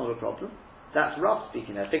 that's not a problem. That's Rav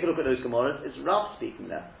speaking there. Take a look at those Gemaras. It's Rav speaking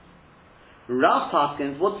there. Rav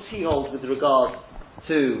Paskins, what does he hold with regard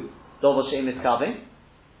to Dover She'em Mitzkavin?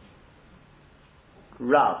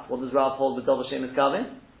 Rav. What does Rav hold with Dover She'em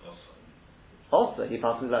Mitzkavin? Also, he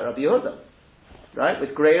passes like Rabbi Yehuda. Right?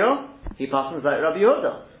 With Greiro, he passes like Rabbi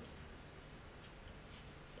Yehuda.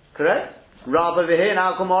 Correct? Rav over here in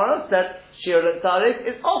our Gemara said Shir Tzadik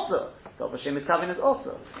is also. Dover She'em Mitzkavin is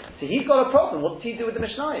also. So he's got a problem. What does he do with the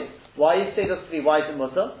Mishnayos? Why is Seder Tzvi? Why is it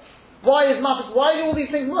mutter? Why is Mafis? Why are all these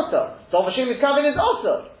things mutter? Dover She'em Mitzkavin is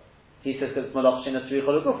also. He says that it's Malach Shein Tzricha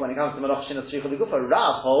L'Gufa. When it comes to Malach Shein Tzricha L'Gufa,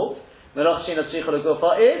 Rav holds Malach Shein Tzricha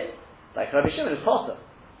L'Gufa is like Rabbi Shimon is potter.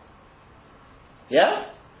 Yeah?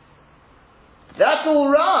 That's all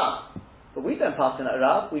Rav. But we don't pass in like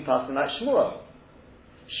Rav, we pass in like Shmuel.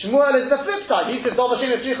 Shmuel is the flip side. He says Dover Shein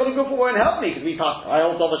Tzricha L'Gufa won't help me because we pass. I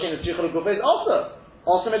hold Dover Shein Tzricha L'Gufa is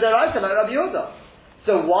also Midaraita like Rabbi Yehuda.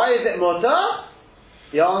 So why is it mutter?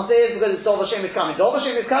 The answer is because it's Dover She'em Mitzkavin. Dover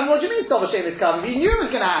She'em Mitzkavin, what do you mean Dover She'em Mitzkavin? We knew it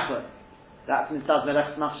was going to happen. That's Mitzvah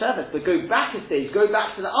Melech Machshavas. But go back a stage, go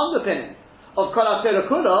back to the underpinning of Kol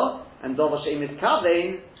HaTorah Kulo, and Dover She'em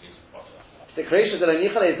Mitzkavin. The creation of the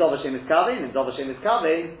Nichale is Dover She'em Mitzkavin, and Dover She'em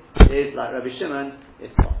Mitzkavin is like Rabbi Shimon,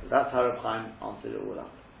 is possible. That's how Reb Chaim answered it all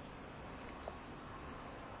up.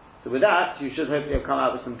 So with that, you should hopefully have come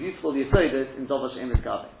out with some beautiful Yesodos in Dover She'em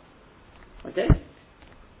Mitzkavin. Okay?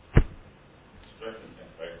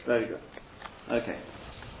 Very good. Okay.